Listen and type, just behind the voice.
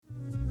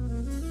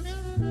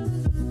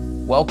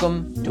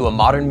Welcome to A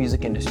Modern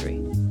Music Industry.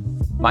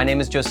 My name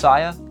is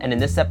Josiah, and in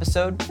this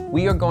episode,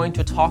 we are going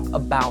to talk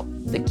about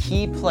the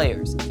key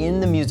players in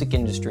the music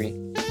industry,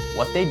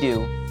 what they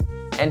do,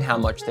 and how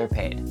much they're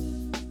paid.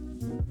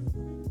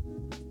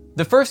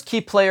 The first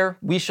key player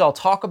we shall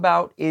talk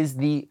about is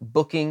the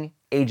booking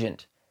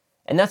agent.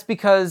 And that's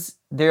because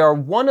they are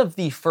one of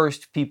the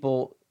first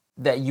people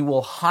that you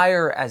will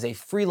hire as a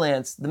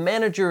freelance. The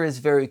manager is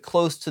very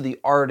close to the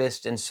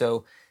artist, and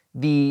so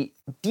the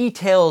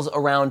details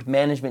around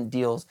management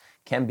deals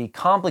can be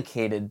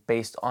complicated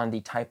based on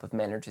the type of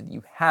manager that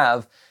you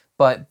have,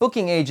 but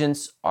booking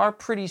agents are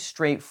pretty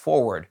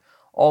straightforward.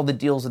 All the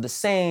deals are the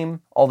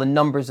same, all the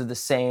numbers are the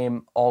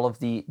same, all of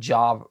the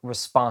job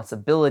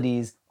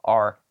responsibilities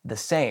are the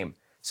same.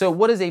 So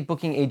what does a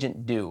booking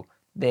agent do?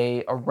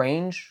 They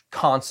arrange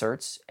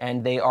concerts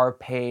and they are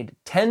paid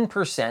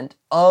 10%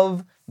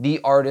 of the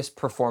artist's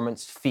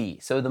performance fee.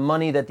 So the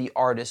money that the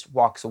artist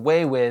walks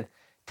away with,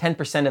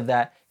 10% of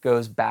that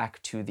goes back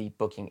to the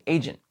booking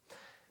agent.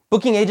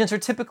 Booking agents are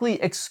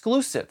typically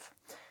exclusive.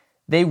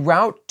 They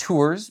route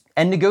tours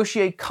and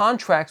negotiate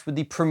contracts with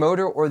the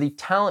promoter or the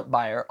talent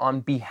buyer on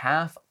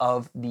behalf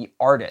of the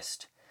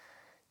artist.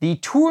 The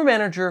tour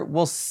manager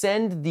will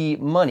send the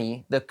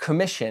money, the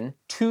commission,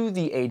 to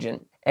the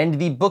agent, and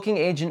the booking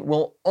agent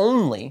will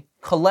only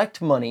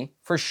collect money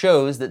for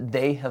shows that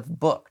they have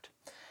booked.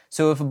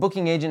 So if a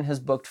booking agent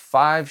has booked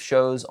 5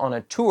 shows on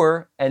a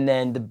tour and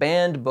then the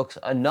band books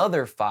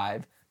another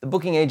 5, the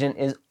booking agent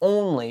is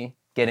only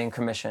getting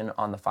commission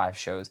on the 5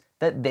 shows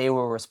that they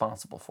were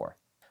responsible for.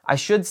 I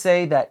should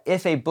say that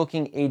if a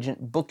booking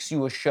agent books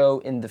you a show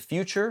in the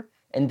future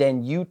and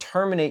then you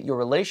terminate your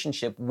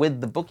relationship with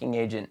the booking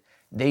agent,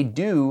 they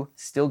do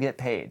still get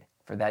paid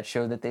for that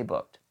show that they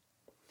booked.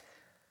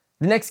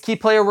 The next key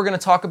player we're going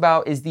to talk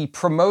about is the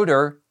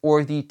promoter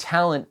or the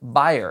talent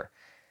buyer.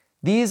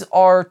 These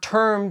are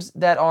terms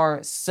that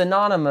are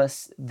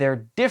synonymous,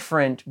 they're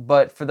different,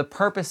 but for the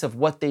purpose of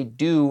what they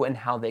do and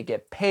how they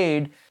get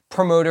paid,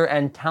 promoter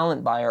and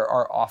talent buyer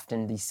are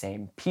often the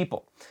same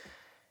people.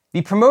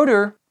 The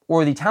promoter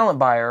or the talent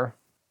buyer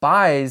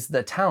buys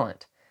the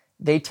talent.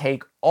 They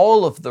take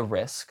all of the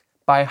risk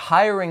by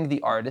hiring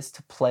the artist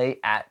to play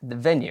at the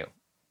venue.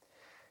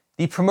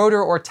 The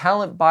promoter or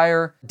talent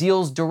buyer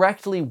deals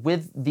directly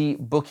with the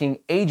booking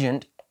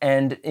agent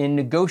and in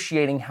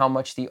negotiating how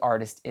much the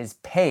artist is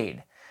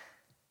paid.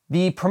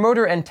 The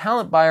promoter and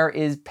talent buyer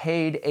is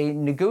paid a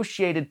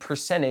negotiated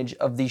percentage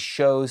of the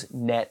show's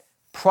net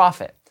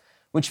profit,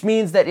 which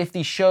means that if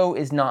the show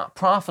is not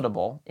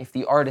profitable, if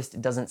the artist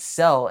doesn't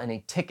sell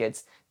any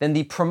tickets, then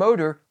the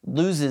promoter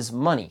loses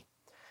money.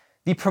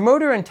 The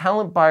promoter and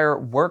talent buyer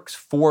works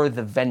for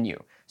the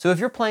venue. So if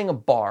you're playing a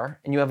bar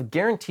and you have a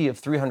guarantee of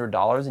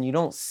 $300 and you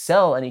don't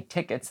sell any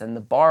tickets and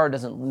the bar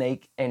doesn't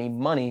make any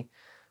money,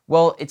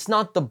 well, it's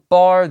not the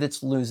bar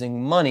that's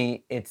losing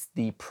money, it's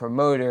the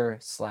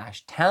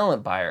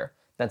promoter/talent buyer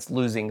that's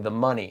losing the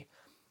money.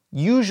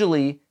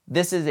 Usually,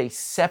 this is a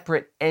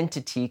separate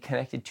entity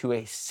connected to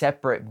a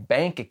separate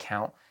bank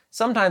account.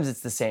 Sometimes it's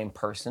the same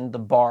person. The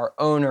bar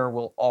owner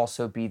will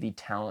also be the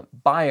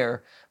talent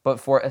buyer, but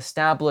for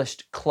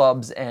established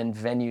clubs and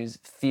venues,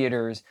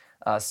 theaters,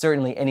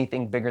 certainly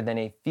anything bigger than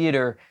a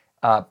theater,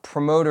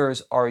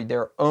 promoters are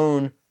their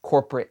own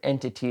corporate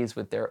entities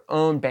with their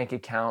own bank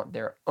account,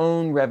 their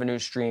own revenue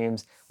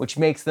streams, which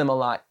makes them a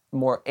lot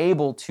more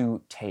able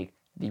to take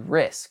the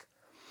risk.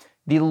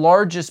 The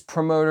largest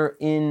promoter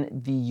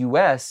in the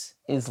US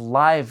is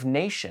Live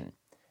Nation.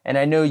 And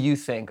I know you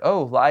think,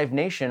 oh, Live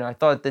Nation, I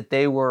thought that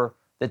they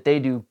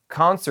do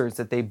concerts,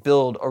 that they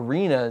build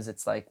arenas.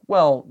 It's like,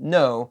 well,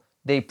 no,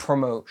 they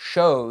promote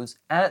shows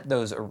at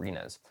those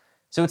arenas.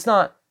 So it's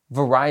not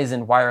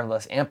Verizon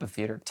Wireless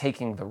Amphitheater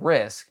taking the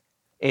risk,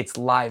 it's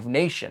Live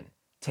Nation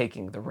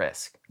taking the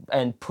risk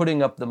and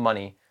putting up the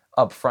money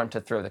up front to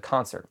throw the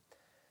concert.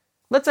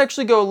 Let's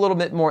actually go a little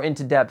bit more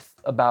into depth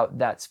about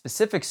that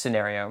specific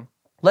scenario.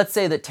 Let's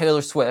say that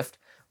Taylor Swift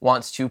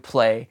wants to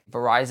play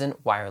Verizon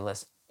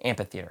Wireless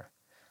Amphitheater.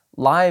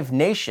 Live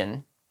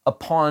Nation,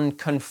 upon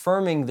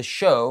confirming the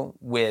show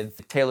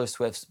with Taylor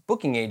Swift's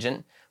booking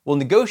agent, will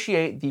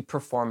negotiate the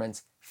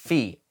performance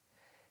fee.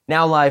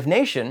 Now Live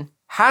Nation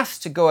has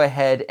to go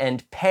ahead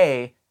and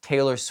pay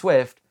Taylor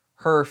Swift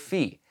her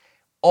fee.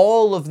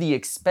 All of the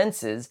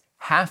expenses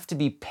have to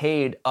be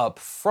paid up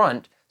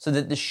front so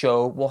that the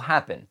show will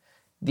happen.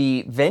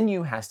 The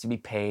venue has to be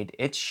paid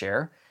its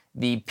share.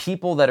 The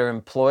people that are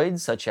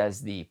employed, such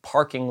as the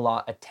parking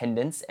lot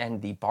attendants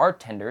and the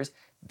bartenders,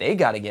 they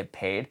got to get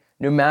paid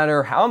no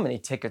matter how many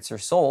tickets are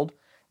sold.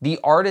 The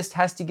artist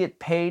has to get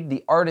paid.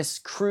 The artist's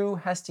crew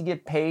has to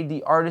get paid.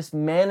 The artist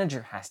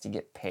manager has to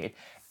get paid.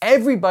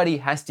 Everybody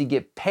has to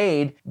get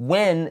paid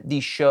when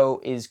the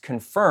show is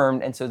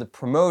confirmed, and so the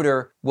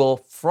promoter will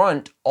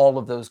front all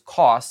of those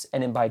costs,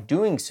 and by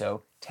doing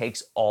so,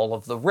 takes all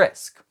of the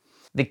risk.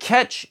 The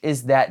catch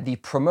is that the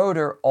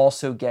promoter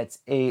also gets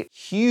a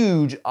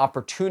huge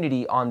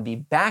opportunity on the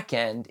back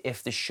end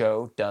if the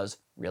show does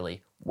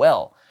really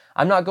well.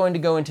 I'm not going to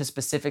go into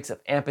specifics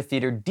of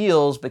amphitheater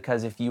deals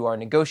because if you are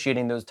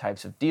negotiating those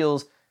types of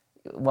deals,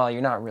 well,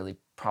 you're not really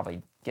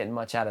probably getting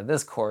much out of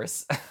this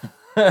course.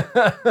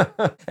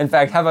 In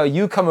fact, how about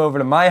you come over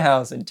to my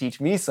house and teach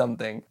me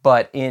something?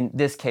 But in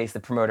this case, the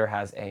promoter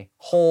has a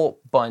whole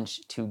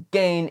bunch to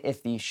gain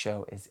if the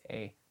show is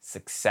a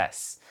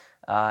success.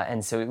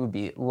 And so it would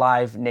be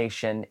Live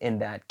Nation in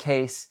that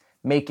case,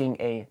 making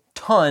a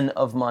ton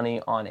of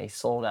money on a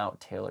sold-out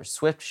Taylor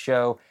Swift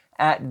show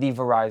at the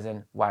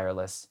Verizon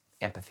Wireless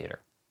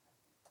Amphitheater.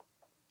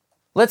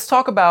 Let's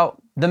talk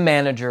about the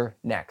manager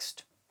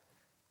next.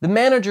 The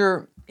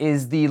manager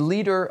is the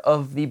leader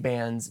of the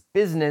band's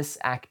business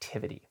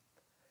activity.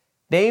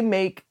 They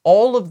make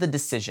all of the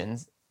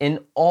decisions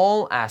in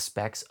all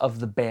aspects of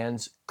the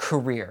band's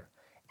career.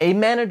 A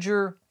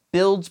manager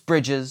builds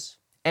bridges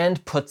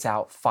and puts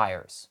out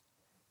fires.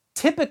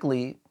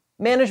 Typically,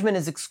 management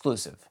is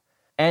exclusive,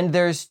 and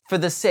there's, for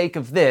the sake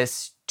of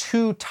this,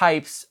 two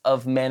types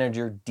of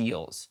manager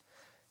deals.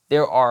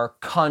 There are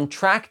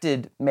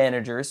contracted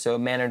managers, so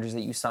managers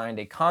that you signed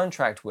a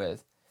contract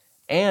with,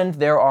 and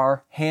there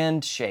are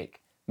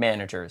handshake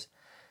managers.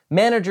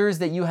 Managers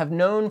that you have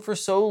known for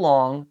so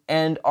long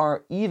and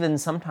are even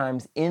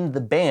sometimes in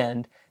the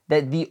band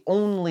that the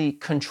only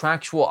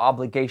contractual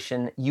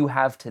obligation you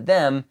have to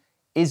them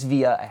is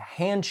via a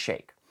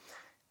handshake.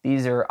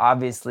 These are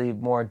obviously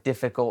more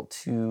difficult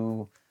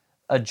to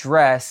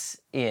address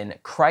in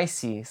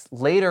crises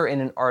later in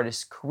an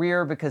artist's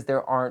career because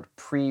there aren't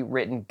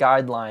pre-written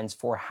guidelines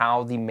for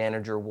how the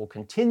manager will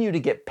continue to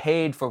get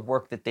paid for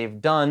work that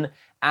they've done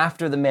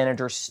after the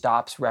manager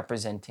stops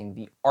representing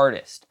the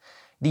artist.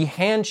 The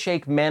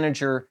handshake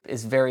manager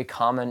is very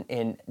common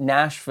in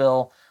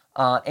Nashville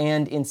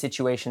and in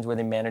situations where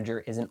the manager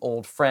is an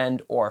old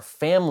friend or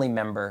family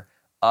member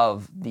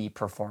of the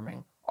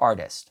performing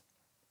artist.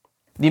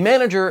 The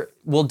manager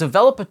will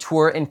develop a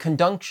tour in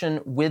conjunction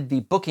with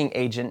the booking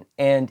agent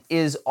and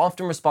is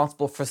often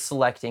responsible for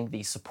selecting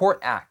the support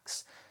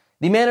acts.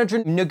 The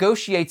manager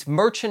negotiates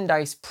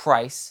merchandise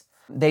price.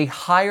 They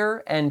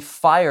hire and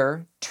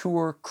fire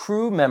tour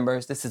crew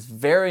members. This is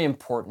very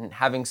important,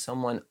 having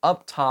someone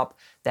up top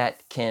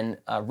that can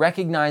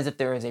recognize if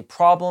there is a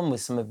problem with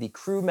some of the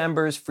crew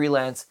members,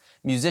 freelance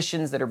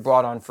musicians that are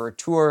brought on for a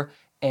tour,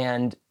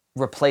 and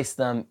replace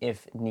them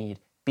if need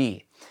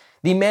be.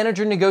 The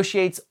manager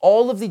negotiates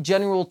all of the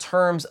general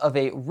terms of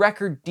a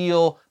record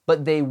deal,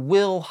 but they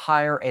will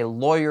hire a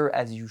lawyer,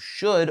 as you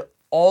should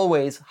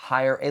always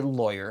hire a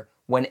lawyer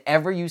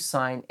whenever you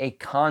sign a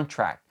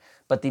contract.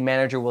 But the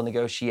manager will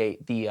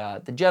negotiate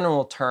the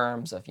general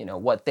terms of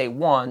what they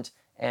want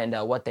and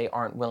what they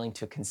aren't willing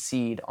to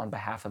concede on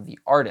behalf of the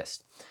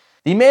artist.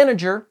 The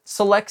manager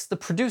selects the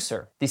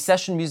producer, the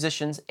session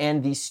musicians,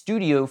 and the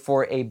studio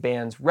for a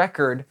band's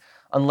record,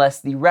 unless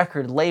the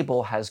record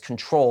label has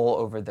control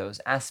over those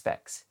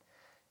aspects.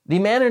 The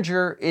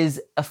manager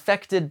is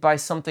affected by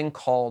something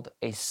called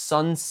a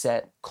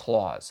sunset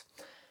clause.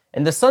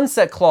 And the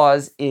sunset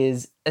clause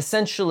is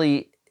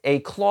essentially a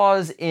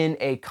clause in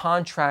a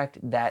contract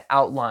that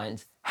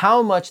outlines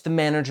how much the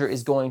manager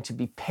is going to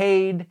be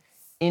paid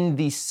in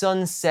the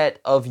sunset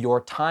of your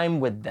time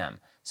with them.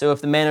 So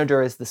if the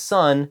manager is the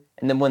sun,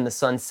 and then when the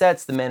sun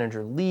sets, the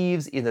manager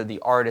leaves, either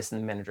the artist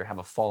and the manager have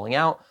a falling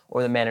out,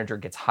 or the manager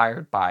gets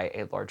hired by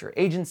a larger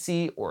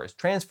agency or is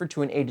transferred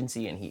to an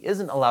agency and he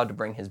isn't allowed to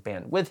bring his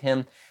band with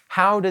him,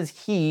 how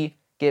does he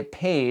get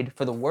paid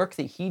for the work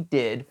that he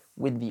did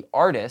with the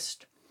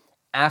artist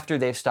after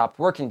they've stopped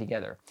working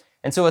together?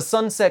 And so a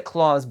sunset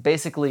clause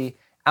basically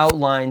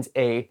outlines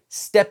a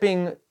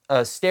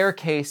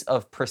staircase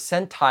of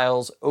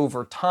percentiles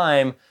over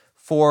time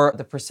for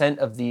the percent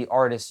of the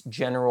artist's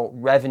general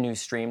revenue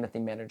stream that the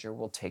manager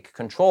will take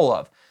control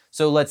of.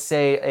 So let's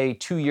say a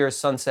 2-year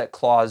sunset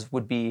clause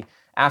would be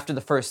after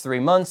the first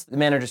 3 months, the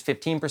manager's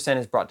 15%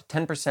 is brought to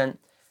 10%.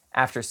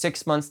 After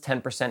 6 months,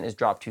 10% is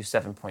dropped to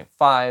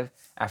 7.5.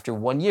 After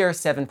 1 year,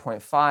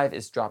 7.5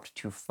 is dropped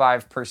to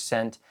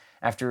 5%.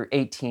 After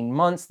 18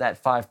 months,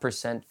 that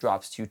 5%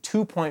 drops to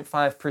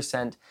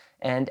 2.5%.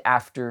 And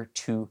after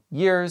 2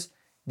 years,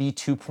 the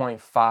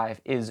 2.5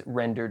 is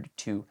rendered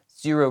to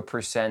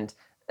 0%,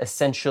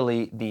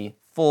 essentially the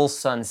full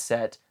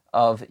sunset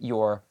of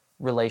your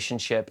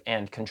relationship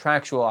and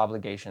contractual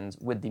obligations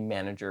with the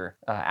manager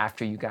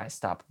after you guys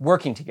stop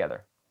working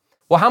together.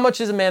 Well, how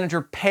much is a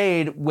manager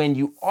paid when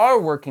you are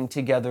working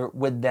together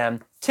with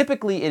them?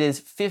 Typically, it is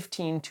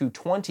 15 to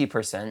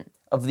 20%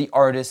 of the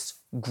artist's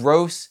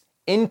gross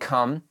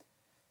income,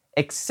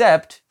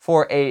 except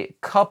for a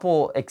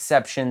couple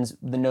exceptions,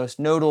 the most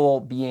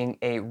notable being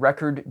a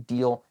record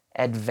deal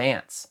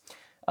advance.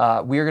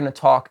 We're going to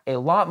talk a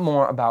lot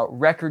more about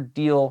record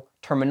deal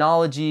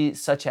terminology,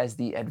 such as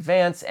the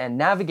advance and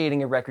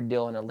navigating a record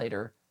deal in a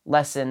later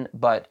lesson,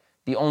 but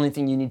the only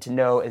thing you need to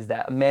know is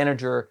that a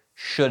manager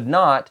should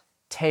not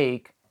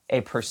take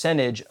a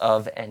percentage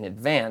of an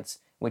advance,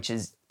 which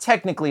is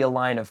technically a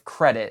line of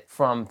credit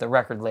from the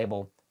record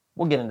label.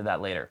 We'll get into that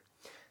later.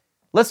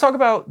 Let's talk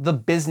about the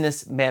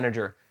business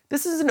manager.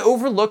 This is an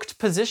overlooked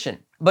position,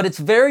 but it's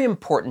very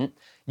important.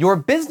 Your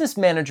business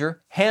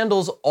manager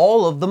handles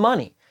all of the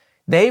money.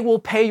 They will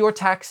pay your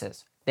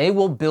taxes. They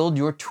will build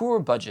your tour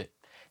budget.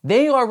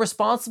 They are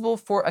responsible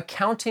for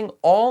accounting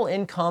all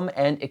income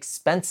and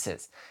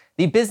expenses.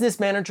 The business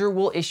manager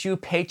will issue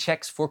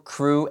paychecks for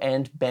crew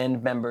and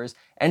band members,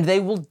 and they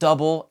will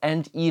double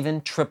and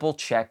even triple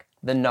check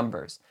the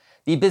numbers.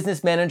 The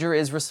business manager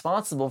is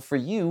responsible for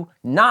you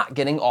not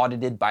getting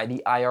audited by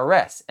the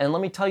IRS. And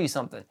let me tell you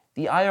something,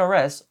 the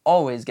IRS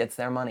always gets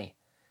their money.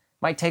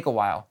 Might take a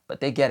while,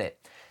 but they get it.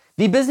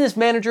 The business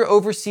manager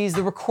oversees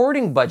the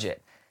recording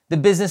budget. The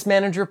business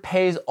manager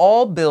pays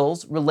all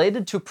bills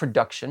related to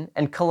production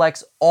and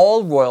collects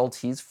all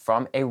royalties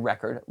from a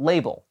record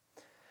label.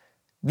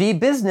 The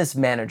business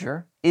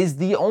manager is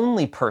the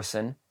only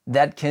person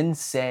that can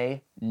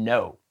say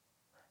no.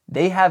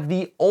 They have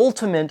the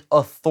ultimate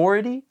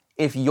authority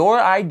if your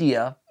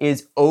idea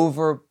is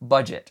over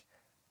budget.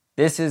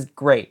 This is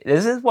great.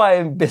 This is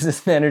why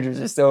business managers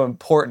are so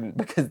important,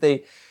 because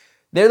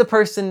they're the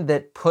person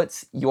that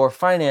puts your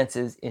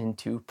finances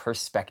into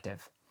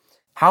perspective.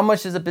 How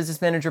much is a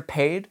business manager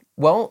paid?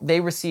 Well,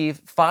 they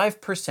receive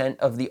 5%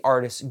 of the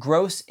artist's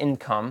gross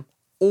income,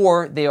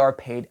 or they are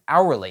paid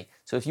hourly.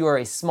 So if you are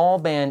a small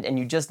band and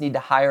you just need to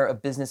hire a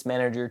business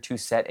manager to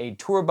set a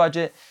tour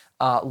budget,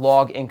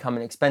 log income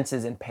and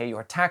expenses, and pay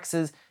your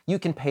taxes, you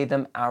can pay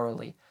them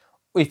hourly.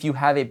 If you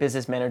have a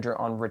business manager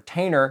on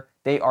retainer,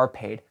 they are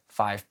paid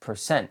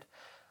 5%.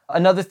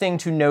 Another thing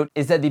to note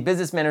is that the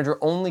business manager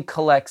only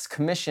collects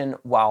commission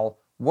while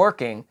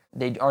working.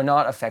 They are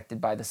not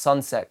affected by the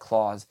sunset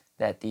clause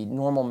that the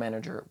normal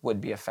manager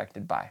would be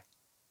affected by.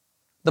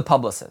 The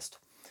publicist.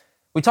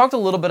 We talked a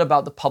little bit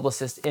about the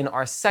publicist in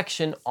our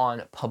section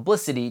on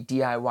publicity,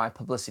 DIY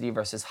publicity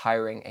versus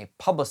hiring a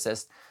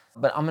publicist,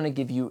 but I'm going to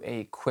give you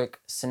a quick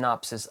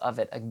synopsis of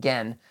it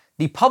again.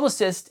 The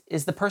publicist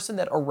is the person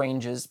that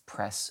arranges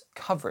press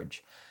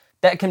coverage.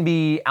 That can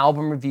be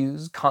album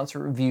reviews, concert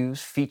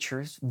reviews,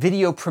 features,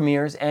 video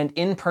premieres, and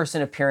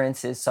in-person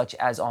appearances such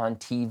as on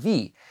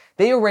TV.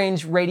 They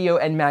arrange radio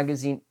and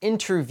magazine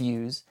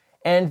interviews,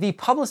 and the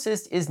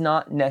publicist is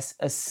not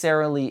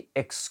necessarily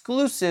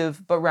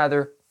exclusive, but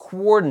rather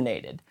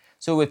coordinated.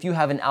 So if you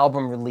have an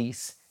album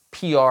release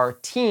PR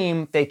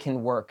team, they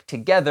can work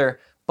together,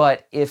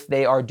 but if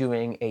they are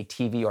doing a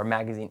TV or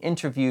magazine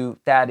interview,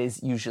 that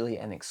is usually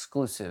an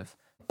exclusive.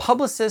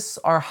 Publicists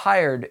are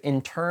hired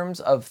in terms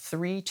of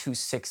 3 to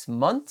 6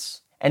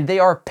 months, and they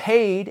are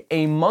paid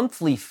a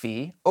monthly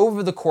fee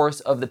over the course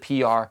of the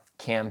PR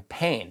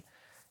campaign.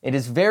 It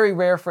is very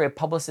rare for a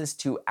publicist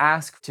to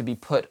ask to be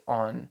put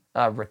on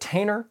a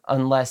retainer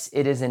unless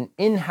it is an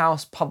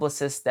in-house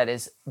publicist that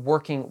is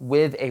working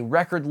with a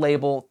record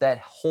label that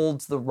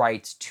holds the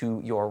rights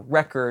to your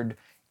record.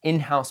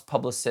 In-house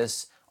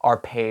publicists are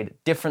paid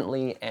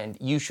differently, and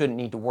you shouldn't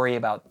need to worry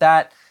about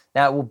that.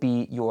 That will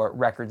be your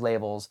record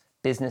label's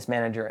business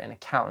manager and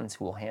accountants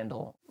who will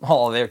handle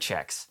all of their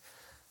checks.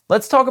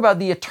 Let's talk about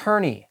the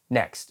attorney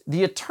next.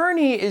 The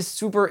attorney is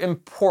super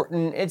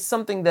important. It's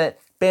something that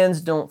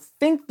bands don't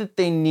think that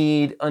they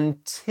need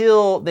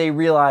until they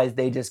realize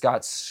they just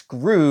got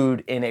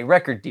screwed in a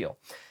record deal.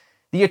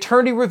 The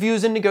attorney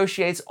reviews and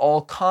negotiates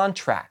all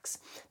contracts.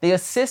 They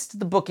assist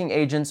the booking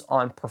agents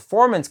on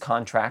performance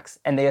contracts,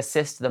 and they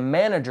assist the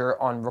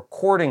manager on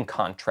recording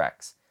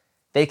contracts.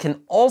 They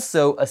can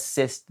also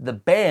assist the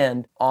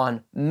band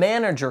on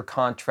manager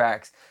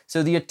contracts.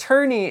 So the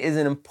attorney is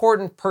an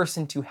important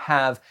person to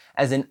have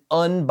as an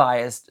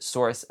unbiased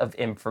source of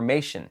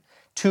information.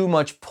 Too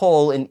much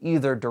pull in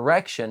either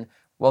direction,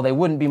 well, they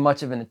wouldn't be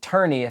much of an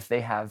attorney if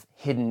they have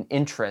hidden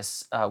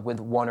interests with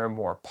one or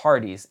more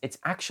parties. It's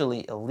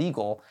actually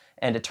illegal,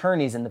 and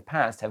attorneys in the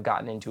past have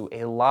gotten into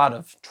a lot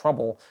of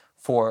trouble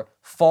for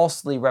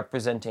falsely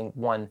representing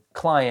one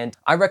client.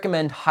 I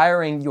recommend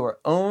hiring your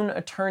own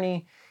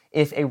attorney.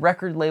 If a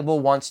record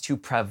label wants to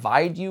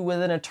provide you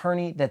with an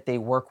attorney that they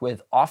work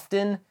with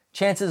often,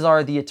 chances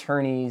are the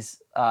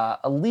attorney's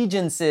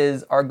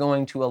allegiances are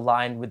going to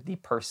align with the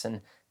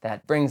person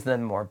that brings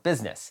them more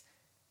business.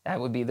 That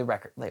would be the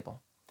record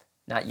label,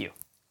 not you.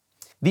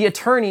 The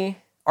attorney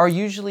are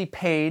usually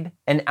paid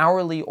an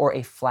hourly or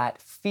a flat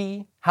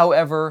fee.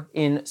 However,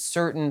 in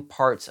certain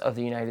parts of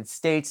the United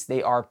States,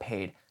 they are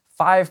paid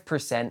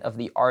 5% of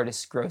the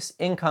artist's gross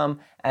income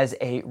as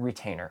a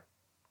retainer.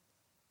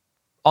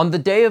 On the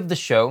day of the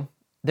show,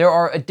 there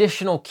are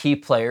additional key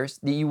players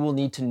that you will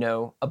need to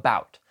know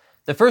about.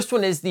 The first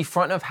one is the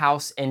front of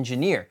house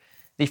engineer.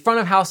 The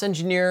front of house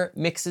engineer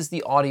mixes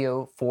the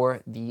audio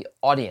for the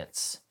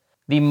audience.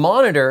 The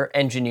monitor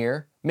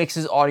engineer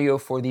mixes audio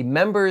for the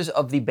members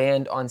of the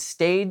band on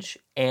stage,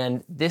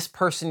 and this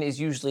person is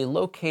usually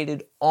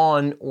located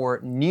on or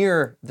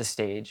near the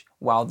stage,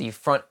 while the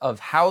front of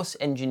house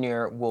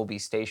engineer will be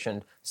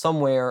stationed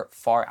somewhere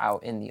far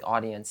out in the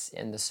audience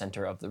in the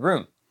center of the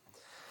room.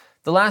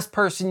 The last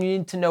person you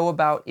need to know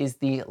about is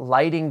the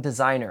lighting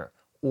designer,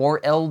 or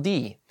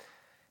LD.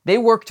 They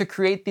work to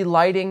create the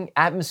lighting,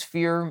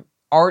 atmosphere,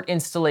 art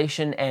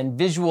installation, and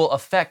visual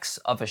effects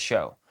of a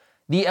show.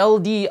 The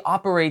LD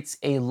operates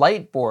a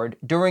light board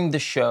during the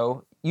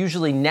show,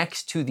 usually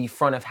next to the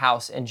front of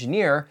house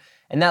engineer,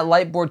 and that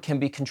light board can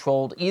be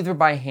controlled either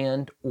by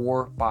hand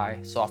or by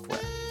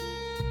software.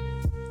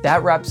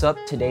 That wraps up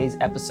today's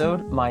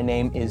episode. My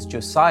name is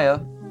Josiah.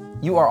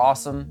 You are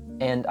awesome,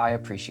 and I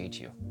appreciate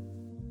you.